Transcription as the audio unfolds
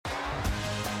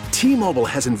T-Mobile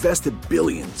has invested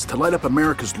billions to light up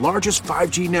America's largest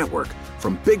 5G network,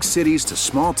 from big cities to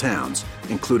small towns,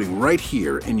 including right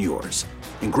here in yours.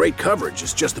 And great coverage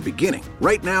is just the beginning.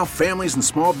 Right now, families and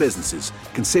small businesses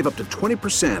can save up to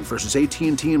 20% versus AT&T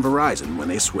and Verizon when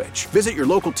they switch. Visit your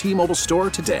local T-Mobile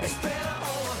store today.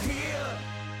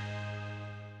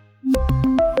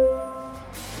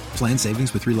 Plan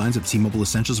savings with 3 lines of T-Mobile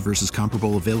Essentials versus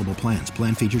comparable available plans.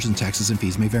 Plan features and taxes and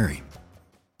fees may vary.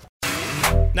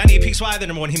 98 PXY, the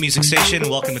number one hit music station.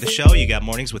 Welcome to the show. You got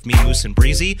mornings with me, Moose, and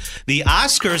Breezy. The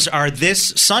Oscars are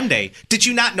this Sunday. Did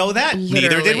you not know that?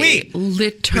 Neither did we.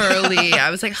 Literally. I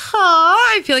was like,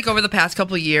 I feel like over the past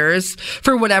couple of years,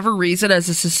 for whatever reason, as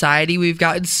a society, we've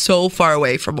gotten so far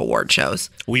away from award shows.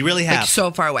 We really have. Like, so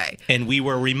far away. And we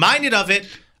were reminded of it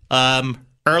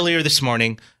earlier this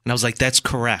morning, and I was like, that's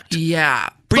correct. Yeah.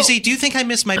 Breezy, do you think I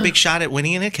missed my big shot at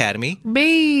winning an Academy?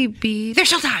 Maybe. There's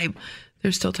still time.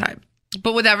 There's still time.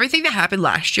 But with everything that happened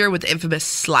last year with the infamous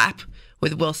slap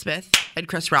with Will Smith and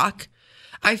Chris Rock,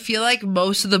 I feel like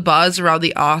most of the buzz around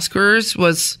the Oscars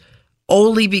was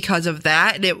only because of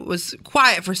that, and it was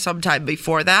quiet for some time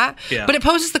before that. Yeah. But it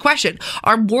poses the question,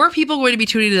 are more people going to be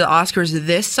tuning to the Oscars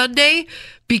this Sunday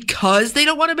because they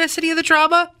don't want to miss any of the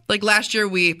drama? Like last year,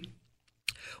 we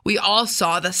all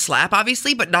saw the slap,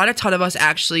 obviously, but not a ton of us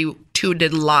actually tuned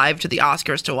in live to the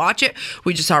Oscars to watch it.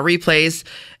 We just saw replays,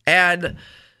 and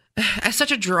as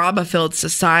such a drama-filled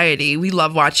society, we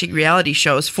love watching reality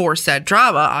shows for said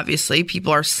drama. Obviously,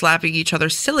 people are slapping each other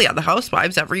silly on the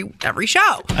Housewives every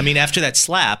show. I mean, after that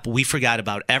slap, we forgot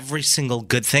about every single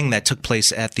good thing that took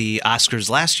place at the Oscars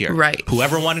last year. Right.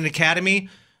 Whoever won an Academy,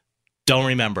 don't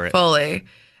remember it. Fully.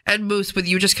 And Moose, with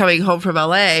you just coming home from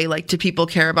LA, like, do people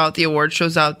care about the award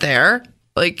shows out there?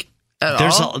 Like, at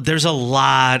all? There's a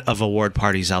lot of award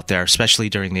parties out there, especially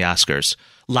during the Oscars.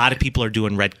 A lot of people are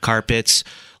doing red carpets.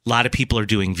 A lot of people are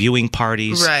doing viewing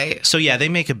parties. Right. So, yeah, they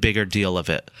make a bigger deal of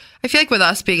it. I feel like with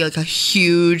us being like a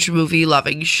huge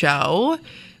movie-loving show,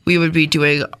 we would be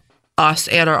doing us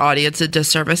and our audience a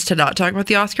disservice to not talk about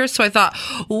the Oscars. So I thought,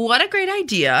 what a great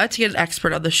idea to get an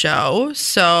expert on the show.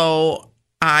 So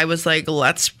I was like,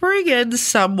 let's bring in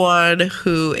someone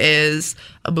who is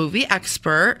a movie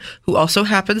expert, who also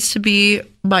happens to be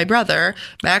my brother,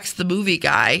 Max, the movie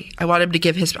guy. I want him to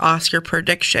give his Oscar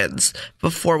predictions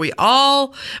before we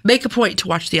all make a point to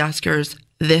watch the Oscars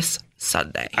this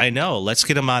Sunday. I know. Let's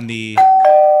get him on the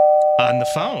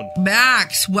phone.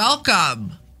 Max,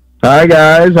 welcome. Hi,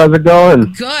 guys. How's it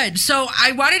going? Good. So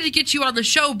I wanted to get you on the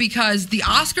show because the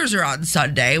Oscars are on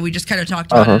Sunday. We just kind of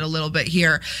talked about it a little bit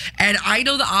here. And I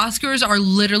know the Oscars are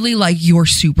literally like your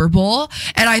Super Bowl.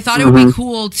 And I thought it would be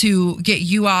cool to get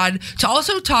you on to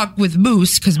also talk with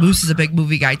Moose, because Moose is a big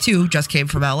movie guy too, just came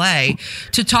from LA,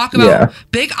 to talk about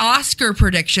big Oscar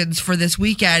predictions for this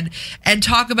weekend and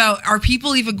talk about, are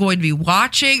people even going to be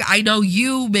watching? I know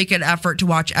you make an effort to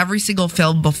watch every single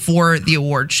film before the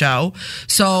award show.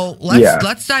 So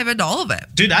let's dive into all of it.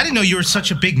 Dude, I didn't know you were such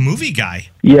a big movie guy.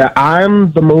 Yeah,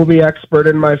 I'm the movie expert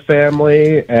in my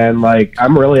family, and like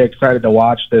I'm really excited to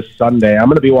watch this Sunday. I'm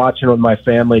going to be watching with my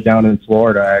family down in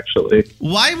Florida, actually.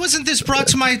 Why wasn't this brought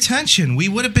to my attention? We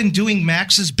would have been doing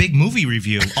Max's big movie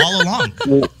review all along.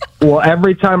 Well,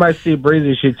 every time I see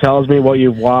Breezy, she tells me what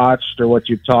you've watched or what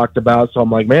you've talked about, so I'm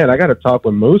like, man, I got to talk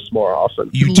with Moose more often.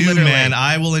 You do, man.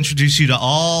 I will introduce you to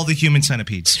all the human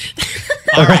centipedes.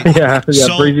 All right. yeah,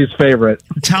 so, Breezy's favorite.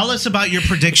 Tell us about your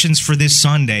predictions for this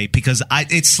Sunday, because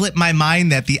it slipped my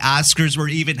mind that the Oscars were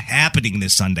even happening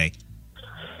this Sunday.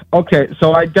 Okay,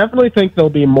 so I definitely think there'll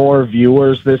be more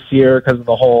viewers this year because of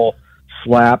the whole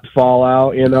slap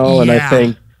fallout, and I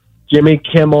think Jimmy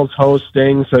Kimmel's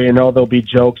hosting, so there'll be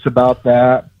jokes about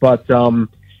that. But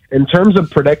in terms of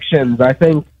predictions, I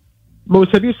think, Moose,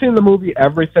 have you seen the movie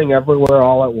Everything Everywhere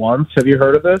All at Once? Have you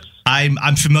heard of this?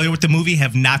 I'm familiar with the movie,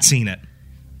 have not seen it.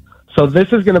 So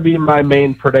this is going to be my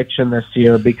main prediction this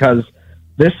year, because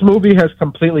this movie has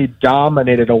completely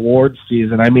dominated awards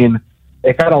season. I mean,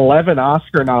 it got 11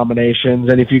 Oscar nominations,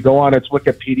 and if you go on its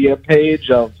Wikipedia page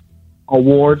of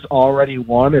awards already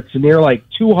won, it's near like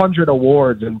 200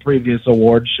 awards in previous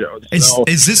award shows.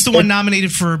 Is this the one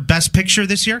nominated for Best Picture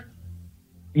this year?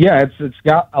 Yeah, it's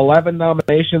got 11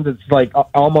 nominations. It's like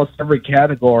almost every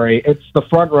category. It's the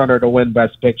front runner to win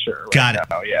Best Picture. Got it.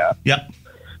 Now, yeah. Yep.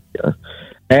 Yeah.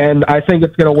 And I think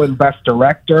it's going to win Best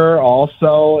Director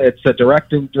also. It's a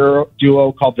directing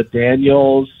duo called the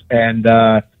Daniels, and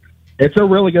it's a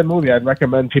really good movie. I'd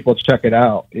recommend people check it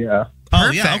out. Yeah.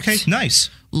 Oh, yeah. Okay. Nice.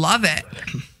 Love it.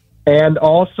 And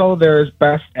also there's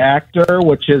Best Actor,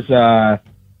 which is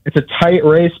it's a tight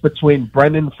race between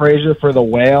Brendan Fraser for The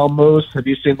Whale. Moose, have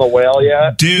you seen The Whale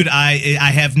yet? Dude, I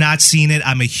have not seen it.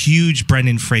 I'm a huge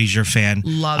Brendan Fraser fan.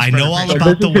 I know all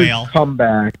about The Whale.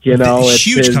 Comeback, it's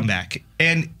huge comeback,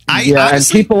 and honestly, and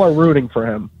people are rooting for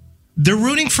him. They're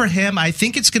rooting for him. I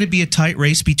think it's going to be a tight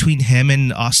race between him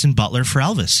and Austin Butler for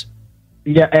Elvis.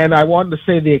 Yeah, and I wanted to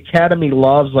say the Academy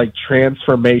loves like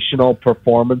transformational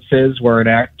performances where an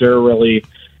actor really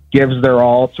gives their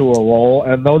all to a role,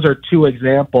 and those are two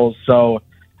examples. So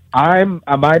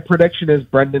my prediction is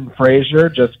Brendan Fraser,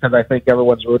 just because I think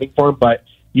everyone's rooting for him, but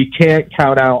you can't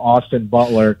count out Austin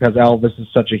Butler because Elvis is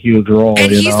such a huge role.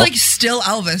 And he's like still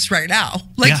Elvis right now.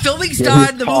 Like filming's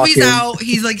done, the movie's out.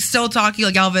 He's like still talking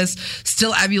like Elvis,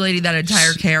 still emulating that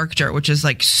entire character, which is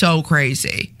like so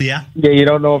crazy. Yeah. Yeah, you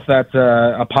don't know if that's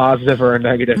a positive or a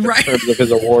negative in terms of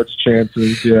his awards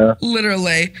chances. Yeah.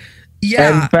 Literally.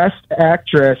 Yeah. And best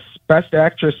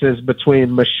actresses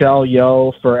between Michelle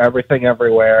Yeoh for Everything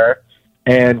Everywhere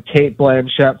and Cate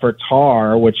Blanchett for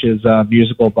Tar, which is a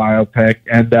musical biopic.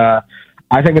 And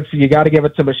I think you got to give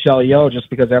it to Michelle Yeoh just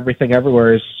because Everything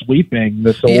Everywhere is sweeping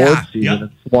this award season. Yeah.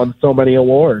 It's won so many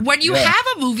awards. When you have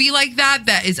a movie like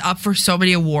that is up for so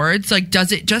many awards, like,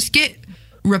 does it just get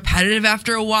repetitive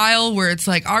after a while where it's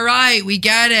like, all right, we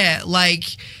get it?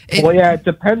 It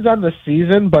depends on the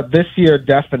season, but this year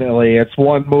definitely it's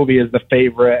one movie is the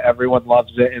favorite. Everyone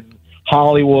loves it in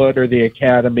Hollywood or the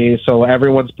Academy, so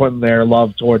everyone's putting their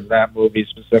love towards that movie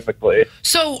specifically.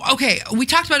 So, okay, we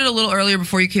talked about it a little earlier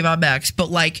before you came on, Max, but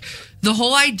like the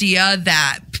whole idea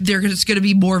that there's going to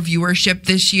be more viewership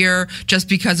this year just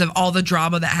because of all the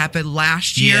drama that happened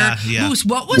last year. Yeah. Moose,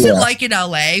 what was it like in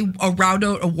LA around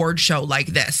an award show like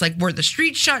this? Like, were the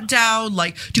streets shut down?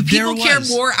 Like, do people care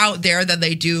more out there than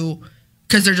they do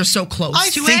because they're just so close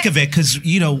to it? I think of it because,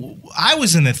 I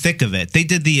was in the thick of it. They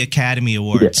did the Academy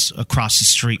Awards across the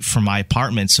street from my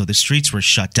apartment, so the streets were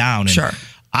shut down. And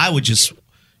I would just,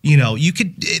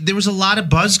 there was a lot of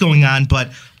buzz going on,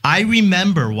 but I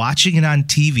remember watching it on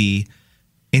TV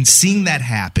and seeing that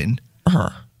happen.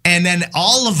 And then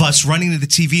all of us running to the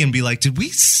TV and be like, did we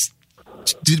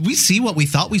see what we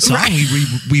thought we saw? And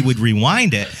we would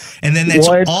rewind it. And then that's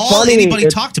all anybody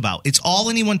talked about. It's all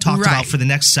anyone talked about for the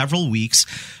next several weeks.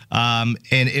 And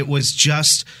it was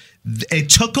just, it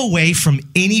took away from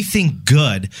anything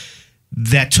good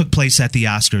that took place at the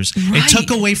Oscars. It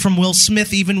took away from Will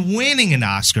Smith even winning an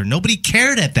Oscar. Nobody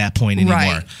cared at that point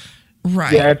anymore.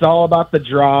 Right. Yeah, it's all about the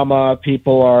drama.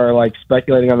 People are like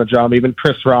speculating on the drama. Even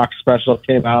Chris Rock's special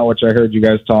came out, which I heard you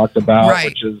guys talked about,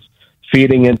 which is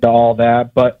feeding into all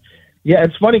that. But yeah,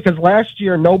 it's funny because last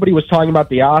year nobody was talking about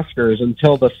the Oscars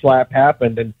until the slap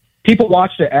happened, and people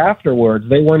watched it afterwards.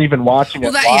 They weren't even watching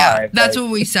it live. Yeah, that's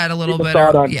what we said a little bit. Saw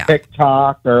it on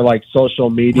TikTok or like social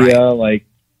media.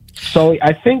 So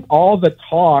I think all the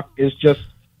talk is just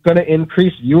going to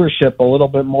increase viewership a little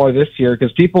bit more this year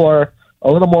because people are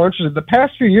a little more interested. The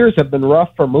past few years have been rough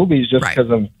for movies just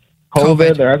because of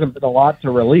COVID. There hasn't been a lot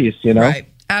to release, Right.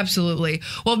 Absolutely.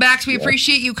 Well, Max, we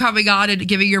appreciate you coming on and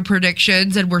giving your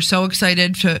predictions, and we're so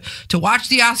excited to watch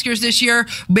the Oscars this year.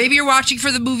 Maybe you're watching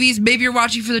for the movies, maybe you're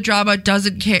watching for the drama.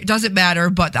 Doesn't matter,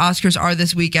 but the Oscars are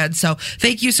this weekend. So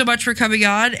thank you so much for coming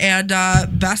on, and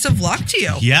best of luck to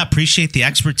you. Yeah, appreciate the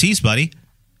expertise, buddy.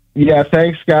 Yeah,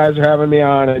 thanks, guys, for having me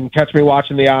on, and catch me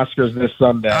watching the Oscars this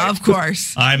Sunday. Of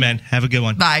course. All right, man. Have a good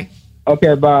one. Bye.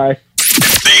 Okay, bye.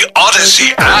 The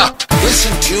Odyssey app.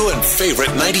 Listen to and favorite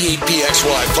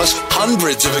 98PXY plus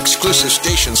hundreds of exclusive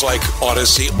stations like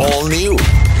Odyssey All New.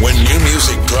 When new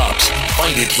music drops,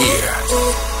 find it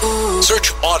here.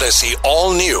 Search Odyssey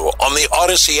All New on the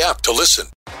Odyssey app to listen.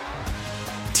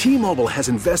 T-Mobile has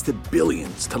invested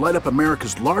billions to light up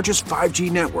America's largest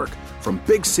 5G network, from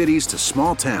big cities to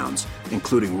small towns,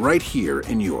 including right here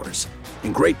in yours.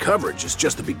 And great coverage is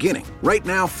just the beginning. Right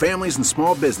now, families and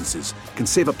small businesses can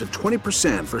save up to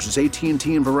 20% versus AT&T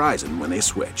and Verizon when they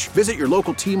switch. Visit your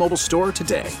local T-Mobile store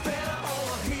today.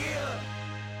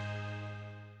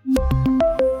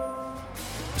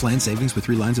 Plan savings with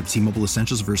 3 lines of T-Mobile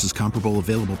Essentials versus comparable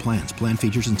available plans. Plan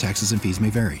features and taxes and fees may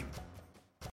vary.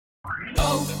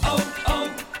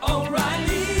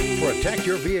 Protect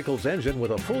your vehicle's engine with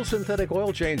a full synthetic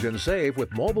oil change and save with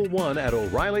Mobil 1 at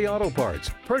O'Reilly Auto Parts.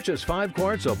 Purchase 5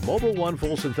 quarts of Mobil 1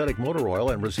 full synthetic motor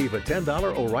oil and receive a $10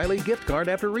 O'Reilly gift card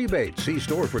after rebate. See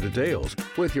store for details.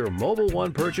 With your Mobil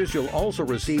 1 purchase, you'll also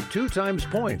receive 2 times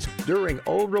points during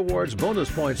O Rewards Bonus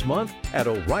Points Month at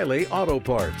O'Reilly Auto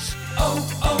Parts.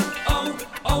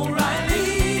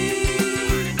 O'Reilly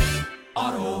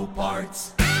Auto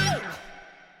Parts.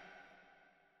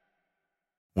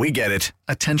 We get it.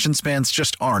 Attention spans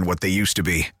just aren't what they used to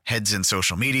be. Heads in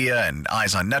social media and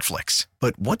eyes on Netflix.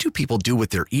 But what do people do with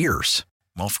their ears?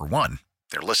 Well, for one,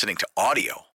 they're listening to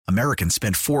audio. Americans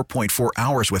spend 4.4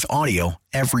 hours with audio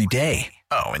every day.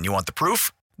 Oh, and you want the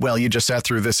proof? Well, you just sat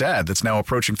through this ad that's now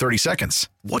approaching 30 seconds.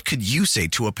 What could you say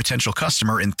to a potential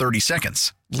customer in 30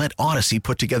 seconds? Let Odyssey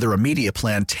put together a media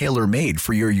plan tailor-made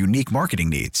for your unique marketing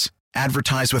needs.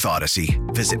 Advertise with Odyssey.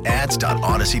 Visit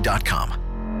ads.odyssey.com.